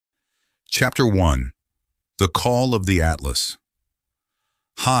Chapter 1. The Call of the Atlas.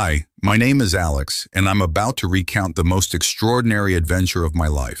 Hi, my name is Alex, and I'm about to recount the most extraordinary adventure of my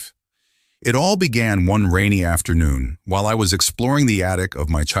life. It all began one rainy afternoon while I was exploring the attic of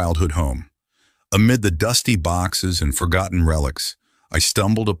my childhood home. Amid the dusty boxes and forgotten relics, I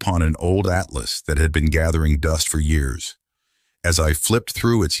stumbled upon an old atlas that had been gathering dust for years. As I flipped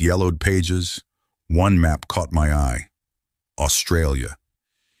through its yellowed pages, one map caught my eye: Australia.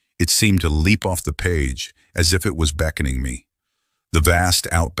 It seemed to leap off the page as if it was beckoning me. The vast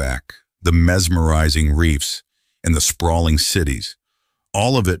outback, the mesmerizing reefs, and the sprawling cities,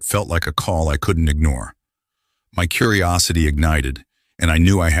 all of it felt like a call I couldn't ignore. My curiosity ignited, and I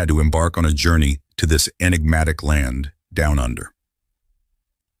knew I had to embark on a journey to this enigmatic land down under.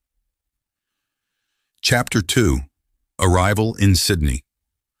 Chapter 2. Arrival in Sydney.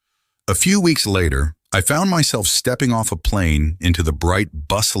 A few weeks later, I found myself stepping off a plane into the bright,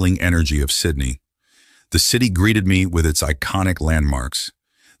 bustling energy of Sydney. The city greeted me with its iconic landmarks,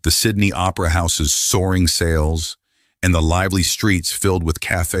 the Sydney Opera House's soaring sails, and the lively streets filled with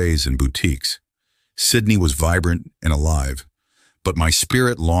cafes and boutiques. Sydney was vibrant and alive, but my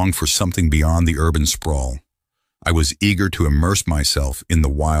spirit longed for something beyond the urban sprawl. I was eager to immerse myself in the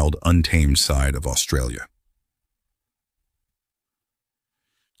wild, untamed side of Australia.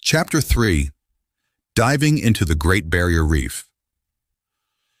 Chapter 3. Diving into the Great Barrier Reef.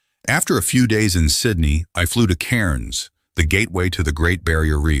 After a few days in Sydney, I flew to Cairns, the gateway to the Great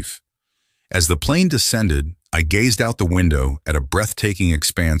Barrier Reef. As the plane descended, I gazed out the window at a breathtaking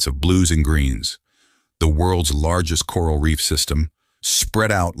expanse of blues and greens, the world's largest coral reef system,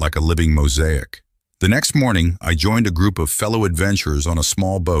 spread out like a living mosaic. The next morning, I joined a group of fellow adventurers on a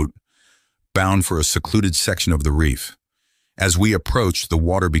small boat, bound for a secluded section of the reef. As we approached, the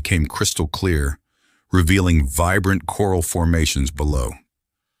water became crystal clear, revealing vibrant coral formations below.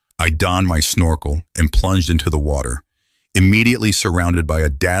 I donned my snorkel and plunged into the water, immediately surrounded by a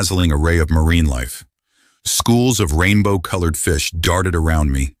dazzling array of marine life. Schools of rainbow-colored fish darted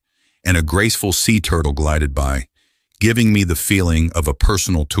around me, and a graceful sea turtle glided by, giving me the feeling of a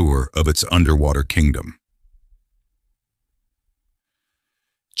personal tour of its underwater kingdom.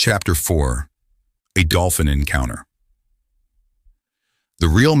 Chapter 4. A Dolphin Encounter. The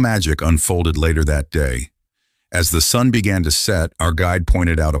real magic unfolded later that day. As the sun began to set, our guide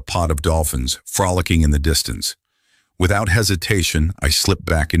pointed out a pod of dolphins frolicking in the distance. Without hesitation, I slipped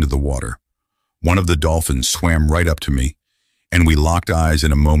back into the water. One of the dolphins swam right up to me, and we locked eyes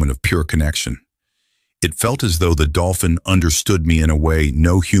in a moment of pure connection. It felt as though the dolphin understood me in a way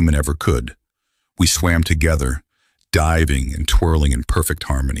no human ever could. We swam together, diving and twirling in perfect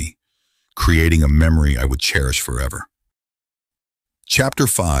harmony, creating a memory I would cherish forever. Chapter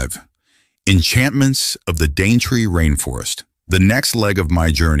 5. Enchantments of the Daintree Rainforest. The next leg of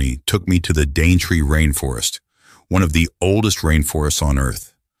my journey took me to the Daintree Rainforest, one of the oldest rainforests on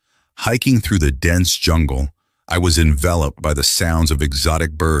Earth. Hiking through the dense jungle, I was enveloped by the sounds of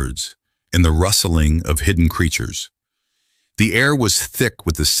exotic birds and the rustling of hidden creatures. The air was thick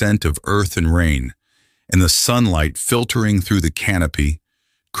with the scent of earth and rain, and the sunlight filtering through the canopy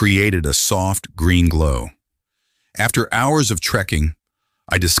created a soft green glow. After hours of trekking,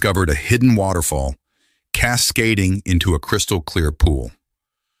 I discovered a hidden waterfall cascading into a crystal-clear pool.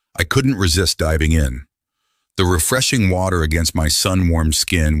 I couldn't resist diving in. The refreshing water against my sun-warmed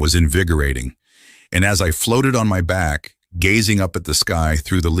skin was invigorating, and as I floated on my back, gazing up at the sky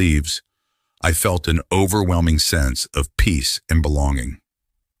through the leaves, I felt an overwhelming sense of peace and belonging.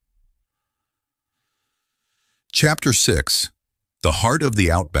 Chapter 6. The Heart of the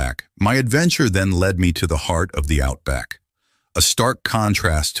Outback. My adventure then led me to the heart of the outback, a stark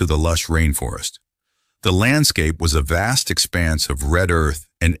contrast to the lush rainforest. The landscape was a vast expanse of red earth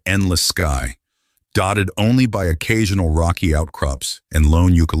and endless sky, dotted only by occasional rocky outcrops and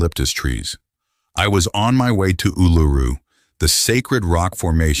lone eucalyptus trees. I was on my way to Uluru, the sacred rock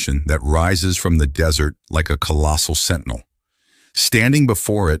formation that rises from the desert like a colossal sentinel. Standing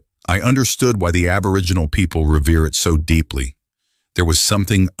before it, I understood why the Aboriginal people revere it so deeply. There was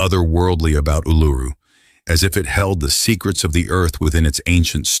something otherworldly about Uluru, as if it held the secrets of the earth within its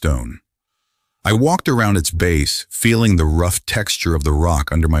ancient stone. I walked around its base, feeling the rough texture of the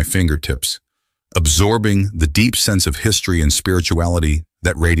rock under my fingertips, absorbing the deep sense of history and spirituality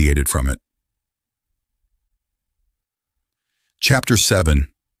that radiated from it. Chapter 7.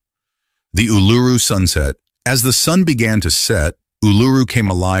 The Uluru Sunset. As the sun began to set, Uluru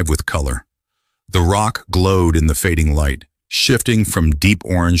came alive with color. The rock glowed in the fading light, shifting from deep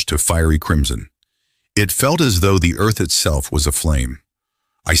orange to fiery crimson. It felt as though the earth itself was aflame.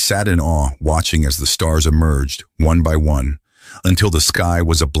 I sat in awe, watching as the stars emerged, one by one, until the sky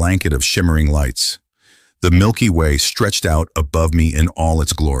was a blanket of shimmering lights. The Milky Way stretched out above me in all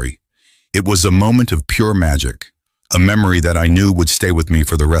its glory. It was a moment of pure magic, a memory that I knew would stay with me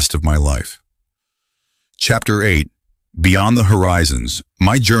for the rest of my life. Chapter 8. Beyond the Horizons.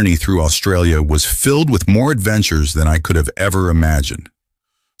 My journey through Australia was filled with more adventures than I could have ever imagined.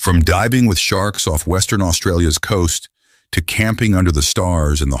 From diving with sharks off Western Australia's coast to camping under the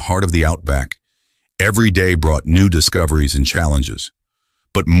stars in the heart of the outback, every day brought new discoveries and challenges.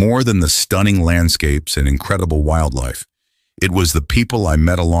 But more than the stunning landscapes and incredible wildlife, it was the people I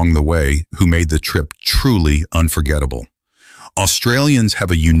met along the way who made the trip truly unforgettable. Australians have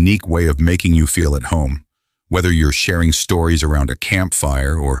a unique way of making you feel at home, whether you're sharing stories around a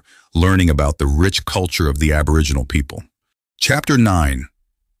campfire or learning about the rich culture of the Aboriginal people. Chapter 9.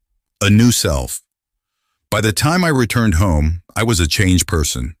 A New Self. By the time I returned home, I was a changed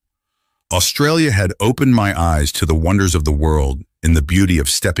person. Australia had opened my eyes to the wonders of the world and the beauty of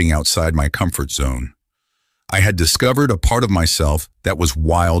stepping outside my comfort zone. I had discovered a part of myself that was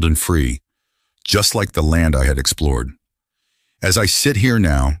wild and free, just like the land I had explored. As I sit here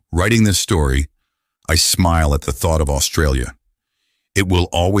now, writing this story, I smile at the thought of Australia. It will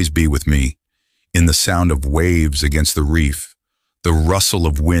always be with me, in the sound of waves against the reef, the rustle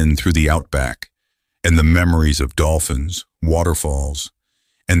of wind through the outback, and the memories of dolphins, waterfalls,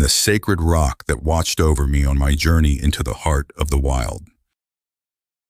 and the sacred rock that watched over me on my journey into the heart of the wild.